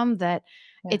recovering from that.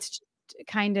 Yeah. It's just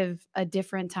kind of a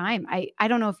different time. I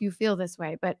don't know if you feel this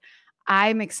way, but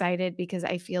I'm excited because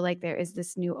I feel like there is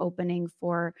this new opening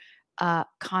for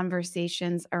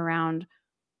conversations around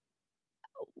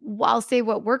I'll say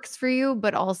what works for you,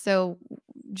 but also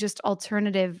just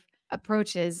alternative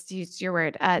approaches, to use your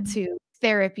word, Mhm. to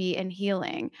therapy and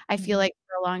healing. I feel Mhm. like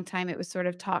for a long time it was sort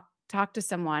of talk to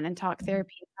someone and talk Mhm.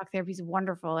 therapy. Talk therapy is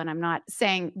wonderful, and I'm not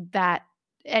saying that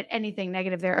at anything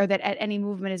negative there or that at any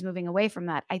movement is moving away from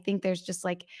that. I think there's just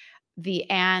like the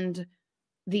and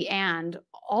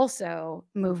also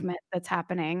movement that's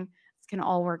happening can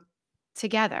all work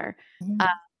together. Uh,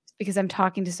 Mhm. because I'm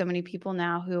talking to so many people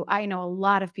now who I know a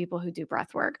lot of people who do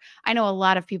breath work. I know a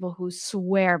lot of people who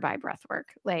swear by breath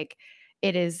work. Like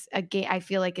it is a game. I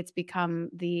feel like it's become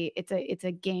it's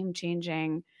a game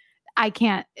changing. I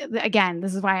can't again,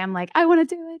 this is why I'm like, I want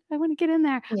to do it. I want to get in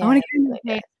there. I Yeah, want to it's get in really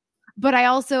there. good. But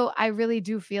I really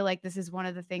do feel like this is one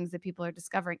of the things that people are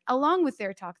discovering along with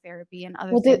their talk therapy and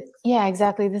other Well, things. yeah,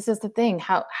 exactly. This is the thing.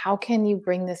 How can you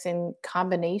bring this in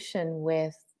combination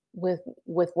with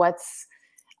what's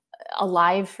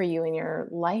alive for you in your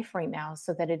life right now,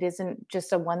 so that it isn't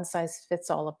just a one size fits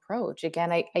all approach?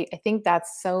 Again, I think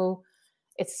that's so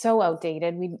it's so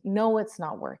outdated. We know it's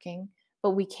not working,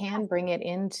 but we can bring it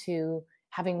into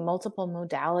having multiple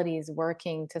modalities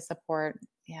working to support,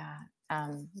 yeah,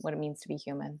 what it means to be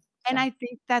human. And So, I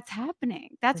think that's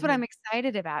happening. That's what mhm. I'm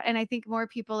excited about, and I think more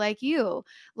people like you,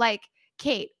 like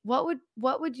Kate, what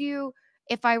would you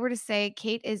if I were to say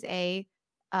Kate is a,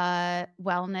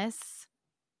 wellness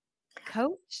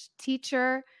coach,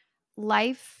 teacher,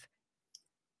 life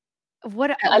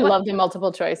I what love the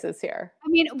multiple choices here. I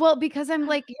mean, well, because I'm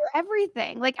like, you're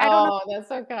everything. Like, I don't know Oh, that's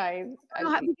so kind. I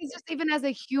don't know how because just even as a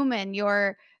human,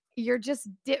 you're just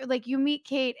like, you meet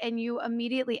Kate and you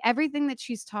immediately everything that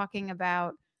she's talking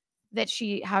about, that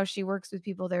she how she works with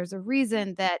people, there's a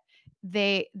reason that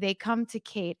they come to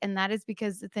Kate, and that is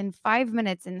because within 5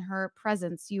 minutes in her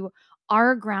presence, you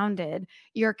are grounded,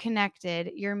 you're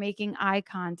connected, you're making eye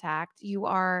contact, you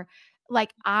are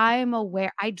like, I'm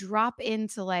aware I drop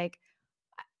into, like,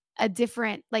 a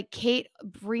different like, Kate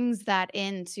brings that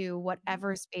into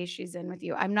whatever space she's in with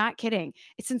you. I'm not kidding.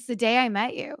 It's since the day I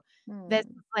met you. That's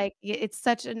Mm, like, it's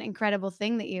such an incredible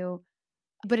thing that you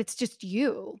but it's just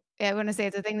you. I wanna say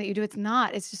it's a thing that you do, it's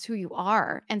not, it's just who you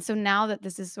are, and so now that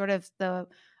this is sort of the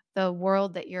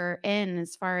world that you're in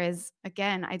as far as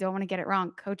again, I don't wanna get it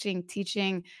wrong, coaching,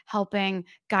 teaching, helping,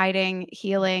 guiding,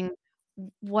 healing,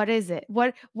 what is it?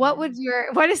 What yeah. would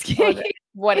your what is What it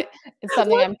what it it's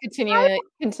something what I'm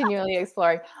continually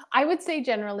exploring. I would say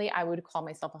generally, I would call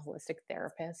myself a holistic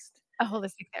therapist. a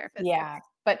holistic therapist, Yeah, okay.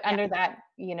 but Yeah, under that,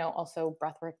 also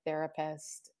breathwork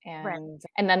therapist, right. and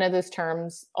none of those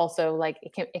terms also, like,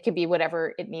 it can be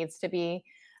whatever it needs to be.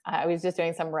 I was just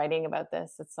doing some writing about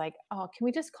this. It's like, "Oh, can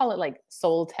we just call it, like,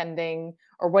 soul tending,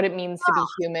 or what it means to be Oh,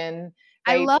 human?"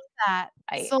 I Right? love that.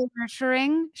 I Soul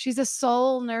nurturing. She's a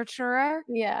soul nurturer.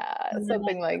 Yeah, And then, like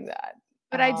something like that.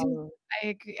 but I do I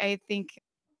agree, I think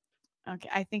okay,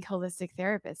 I think holistic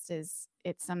therapist is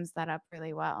it sums that up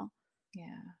really well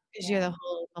Yeah, 'cause you're yeah. the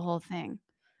whole thing.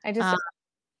 I just Um,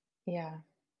 Yeah.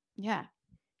 yeah,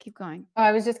 keep going. Oh,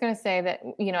 I was just gonna say that,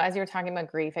 as you were talking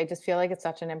about grief, I just feel like it's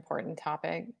such an important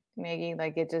topic, Maggie.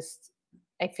 Like,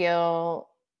 I feel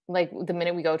like the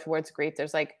minute we go towards grief,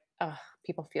 there's like,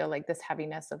 people feel like this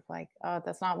heaviness of like, oh,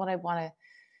 that's not what I want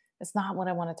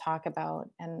to talk about.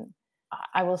 And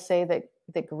I will say that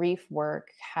the grief work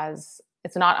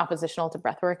it's not oppositional to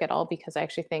breath work at all, because I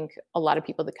actually think a lot of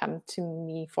people that come to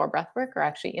me for breath work are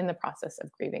actually in the process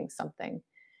of grieving something,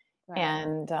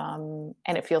 Right.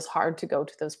 and it feels hard to go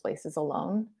to those places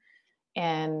alone,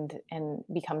 and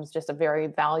becomes just a very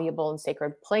valuable and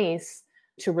sacred place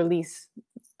to release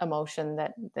emotion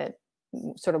that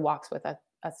sort of walks with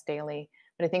us daily.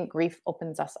 But I think grief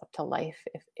opens us up to life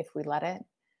if we let it,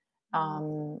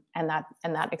 Mm, and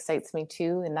that excites me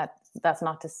too. And that's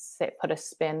not to put a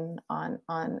spin on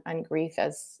grief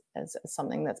as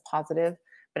something that's positive,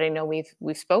 but I know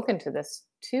we've spoken to this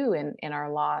too in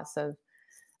our loss of,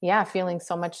 yeah, feeling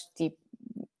so much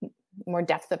more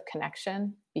depth of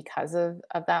connection because of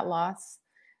that loss.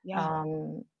 yeah.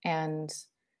 And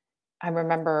I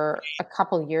remember a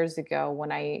couple years ago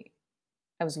when I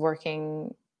was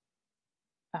working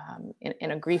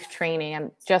in a grief training.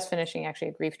 I'm just finishing actually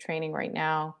a grief training right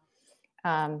now.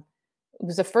 Um, it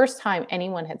was the first time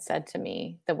anyone had said to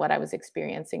me that what I was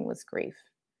experiencing was grief.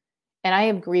 And I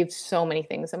have grieved so many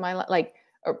things in my life, like,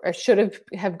 or should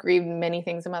have grieved many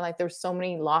things in my life. There's so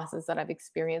many losses that I've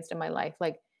experienced in my life,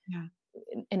 like, Yeah.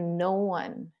 and no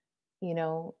one,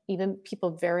 even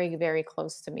people very, very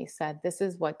close to me said, "This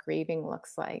is what grieving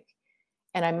looks like."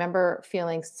 And I remember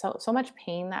feeling so much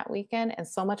pain that weekend and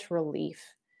so much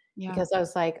relief Yeah. because I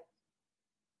was like,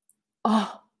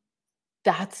 "Oh,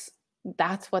 that's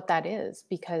that's what that is,"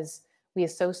 because we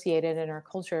associate it in our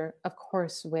culture, of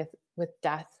course, with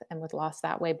death and with loss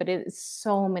that way, but it is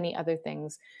so many other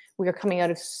things. We are coming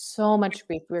out of so much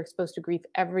grief. We're exposed to grief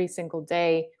every single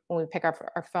day when we pick up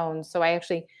our phones. So I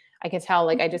can tell,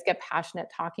 like, I just get passionate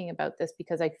talking about this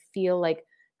because I feel like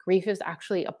grief is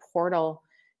actually a portal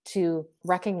to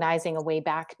recognizing a way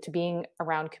back to being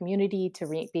around community, to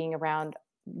being around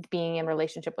being in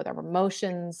relationship with our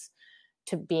emotions,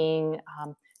 to being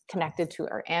connected to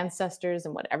our ancestors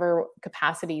in whatever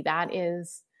capacity that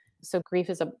is. So grief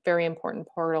is a very important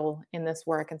portal in this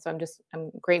work, and so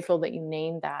I'm grateful that you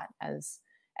named that as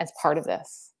part of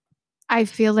this. I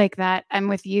feel like that. I'm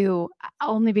with you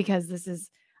only because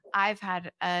I've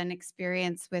had an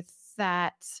experience with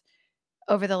that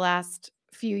over the last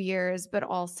few years, but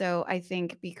also I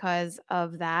think because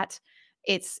of that,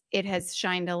 it has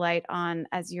shined a light on,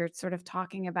 as you're sort of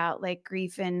talking about, like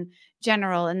grief in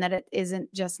general, and that it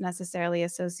isn't just necessarily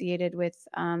associated with,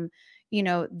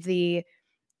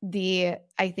 the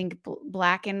I think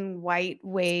black and white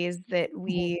ways that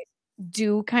Mhm. we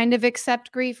do kind of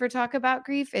accept grief or talk about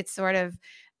grief. It's sort of,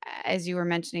 as you were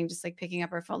mentioning, just like picking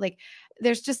up our phone. Like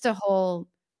there's just a whole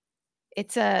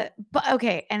it's a but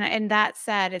okay, and that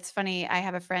said, it's funny, I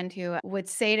have a friend who would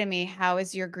say to me, "How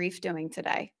is your grief doing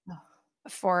today?" Oh,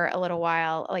 For a little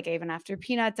while, like even after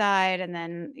Peanut died, and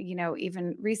then,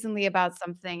 even recently about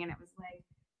something, and it was like,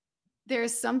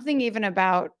 there's something even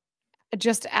about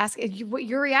just ask what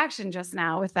your reaction just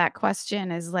now with that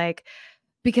question is like,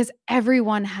 because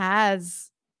everyone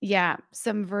has, yeah,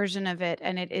 some version of it,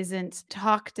 and it isn't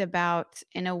talked about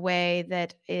in a way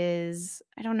that is,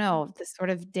 I don't know,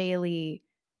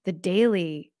 the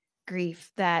daily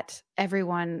grief that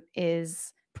everyone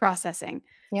is processing,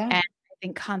 yeah, and I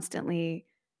think constantly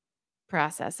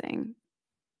processing.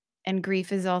 And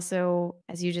grief is also,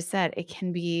 as you just said, it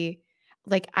can be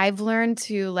like I've learned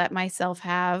to let myself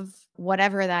have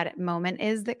whatever that moment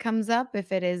is that comes up.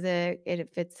 If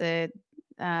it's a,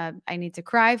 I need to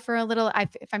cry for a little.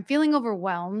 If I'm feeling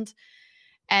overwhelmed,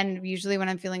 and usually when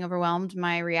I'm feeling overwhelmed,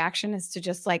 my reaction is to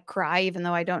just like cry, even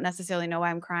though I don't necessarily know why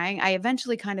I'm crying. I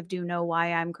eventually kind of do know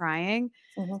why I'm crying.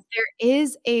 mhm, There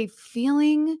is a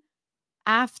feeling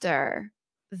after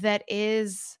that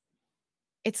is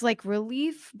it's like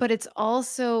relief, but it's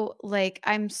also like,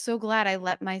 I'm so glad I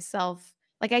let myself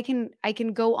like, I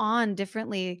can go on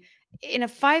differently in a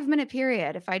 5-minute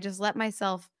period if I just let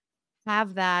myself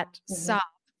have that mhm, sob,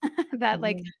 that,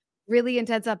 like, mhm, really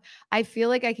intense up. I feel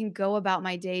like I can go about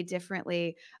my day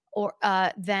differently or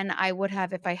than I would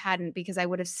have if I hadn't, because I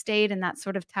would have stayed in that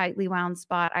sort of tightly wound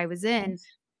spot I was in,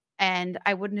 yes, and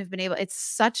I wouldn't have been able it's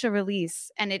such a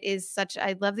release, and it is such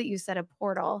I love that you said a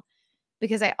portal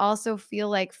because I also feel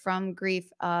like from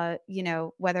grief,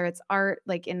 whether it's art,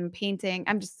 like in painting,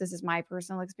 this is my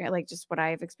personal experience, like just what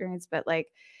I've experienced, but like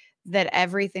that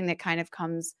everything that kind of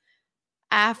comes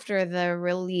after the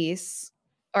release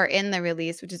or in the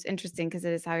release, which is interesting because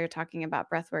it is how you're talking about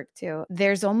breath work too.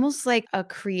 There's almost like a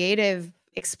creative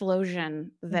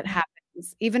explosion that mhm,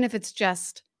 happens, even if it's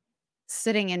just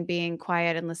sitting and being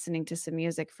quiet and listening to some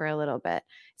music for a little bit.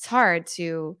 It's hard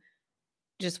to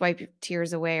just wipe your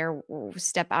tears away or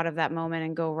step out of that moment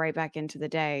and go right back into the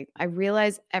day. I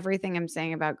realize everything I'm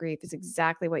saying about grief is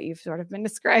exactly what you've sort of been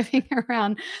describing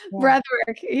around yeah. breath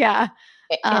work. Yeah.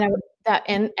 Uh,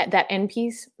 And that end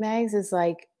piece, Mags, is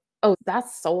like, oh,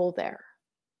 that's soul there.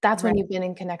 That's right. when you've been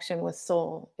in connection with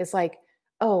soul. It's like,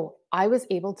 oh, I was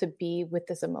able to be with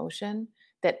this emotion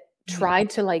that Right. tried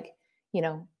to, like, you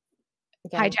know,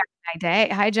 again, Hijack my day,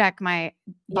 hijack my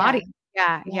yeah, body.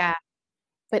 Yeah, yeah. yeah,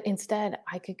 But instead,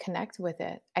 I could connect with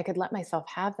it. I could let myself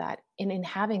have that. And in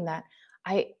having that,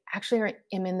 I actually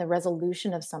am in the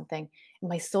resolution of something. And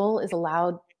my soul is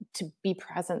allowed to be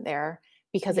present there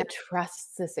because yeah, it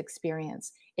trusts this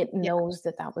experience. It yeah, knows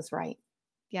that that was right.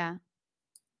 yeah,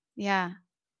 yeah.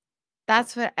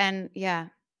 That's what and yeah,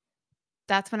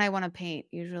 that's when I wanna paint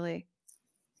usually.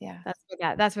 Yeah.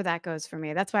 That's where that goes for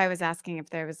me. That's why I was asking if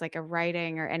there was like a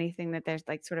writing or anything that there's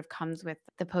like sort of comes with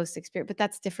the post experience, but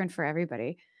that's different for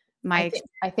everybody. My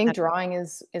I think experience, drawing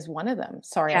is one of them.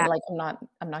 Sorry, yeah.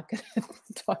 I'm not good at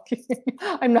talking.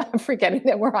 I'm not forgetting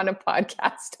that we're on a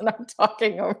podcast and I'm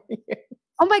talking over you.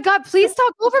 Oh my God, please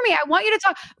talk over me. I want you to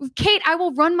talk. Kate, I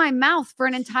will run my mouth for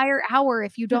an entire hour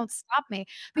if you don't stop me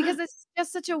because it's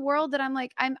just such a world that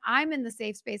I'm in the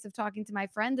safe space of talking to my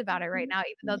friend about it right now,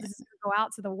 even though Yeah, this is gonna go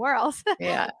out to the world.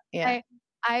 yeah, yeah. I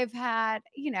I've had,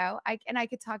 I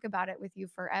could talk about it with you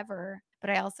forever,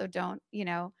 but I also don't,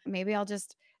 maybe I'll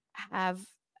just have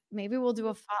maybe we'll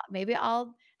do maybe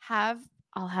I'll have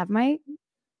my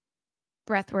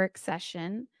breathwork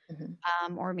session,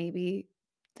 Mhm. or maybe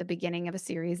the beginning of a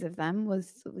series of them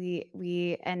was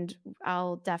we and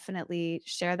I'll definitely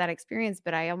share that experience,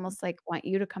 but I almost like want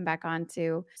you to come back on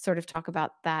to sort of talk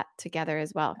about that together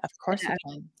as well. Of course And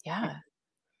you can. Yeah, yeah,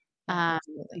 I'm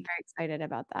absolutely. very excited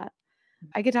about that.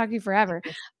 I could talk to you forever,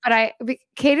 Yes. but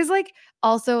Kate is like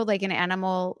also like an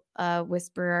animal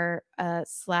whisperer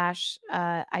slash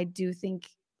I do think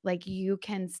like you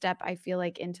can step I feel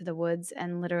like into the woods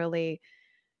and literally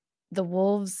the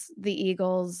wolves, the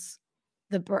eagles,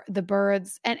 the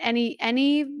birds, and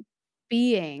any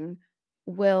being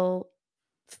will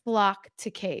flock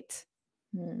to Kate.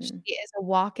 Mm, She is a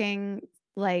walking,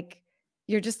 like,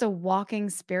 you're just a walking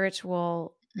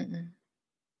spiritual mm-mm.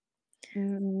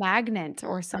 magnet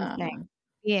or something Uh,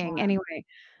 being. wow. Anyway,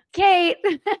 Kate,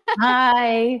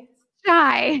 Hi.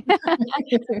 shy.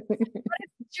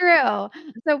 True.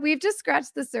 So we've just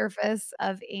scratched the surface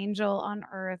of Angel on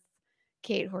Earth,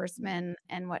 Kate Horsman,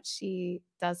 and what she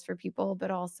does for people,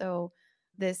 but also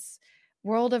this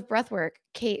world of breathwork.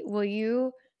 Kate, will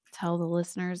you tell the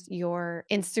listeners your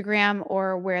Instagram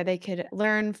or where they could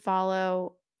learn,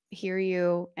 follow, hear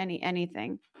you,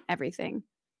 anything, everything?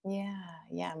 Yeah,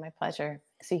 yeah, my pleasure.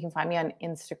 So you can find me on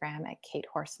Instagram at Kate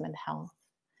Horseman Health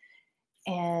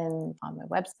and on my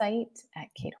website at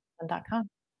katehorseman.com.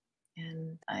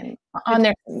 And I'm on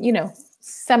Would there,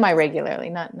 semi regularly,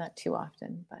 not too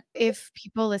often, but If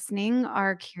people listening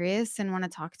are curious and want to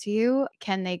talk to you,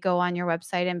 can they go on your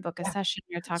website and book a yeah. session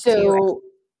or talk to you?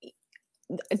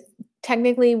 So uh,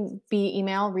 technically be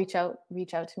email, reach out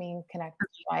to me, connect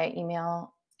via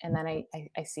email, and then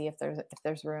I see if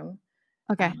there's room.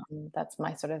 Okay. That's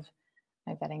my sort of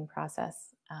my vetting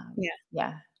process. Yeah.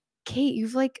 Yeah. Kate,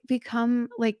 you've like become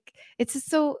like it's just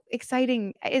so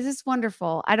exciting. It's just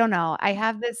wonderful. I don't know. I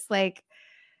have this like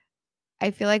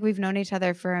I feel like we've known each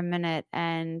other for a minute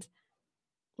and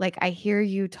like I hear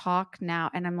you talk now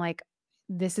and I'm like,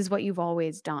 this is what you've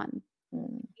always done.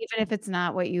 Mm, Even if it's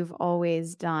not what you've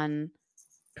always done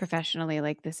professionally,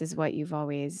 like this is what you've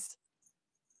always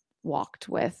walked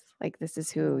with. Like this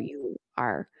is who mm, you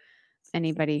are.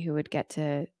 Anybody who would get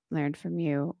to learn from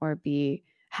you or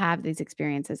have these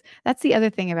experiences. That's the other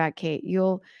thing about Kate.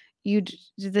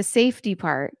 The safety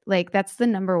part, like that's the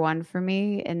number one for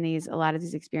me in a lot of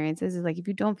these experiences is like if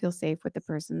you don't feel safe with the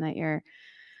person that you're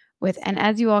with, and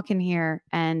as you all can hear,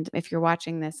 and if you're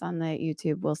watching this on the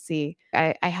YouTube, we'll see.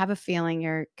 I have a feeling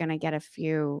you're gonna get a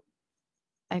few.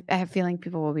 I have a feeling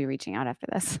people will be reaching out after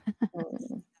this.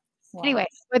 mm. Well, Anyway,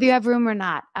 whether you have room or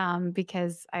not,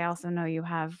 because I also know you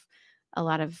have a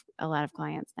lot of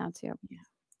clients now too. yeah.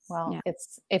 Well, Yeah.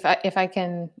 it's if I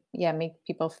can, yeah, make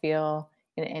people feel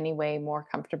in any way more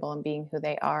comfortable in being who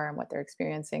they are and what they're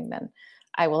experiencing, then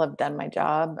I will have done my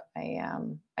job.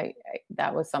 I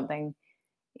that was something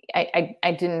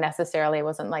I didn't necessarily. It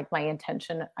wasn't like my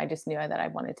intention. I just knew that I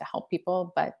wanted to help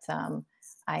people, but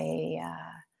I.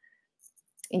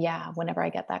 Yeah, whenever I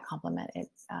get that compliment,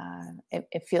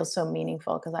 it feels so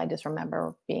meaningful because I just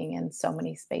remember being in so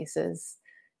many spaces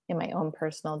in my own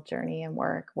personal journey and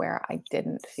work where I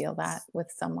didn't feel that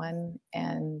with someone,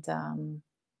 and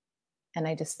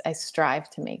I strive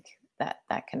to make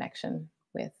that connection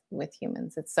with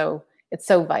humans. It's so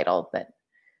vital. But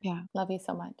Yeah. love you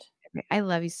so much. I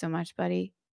love you so much, buddy.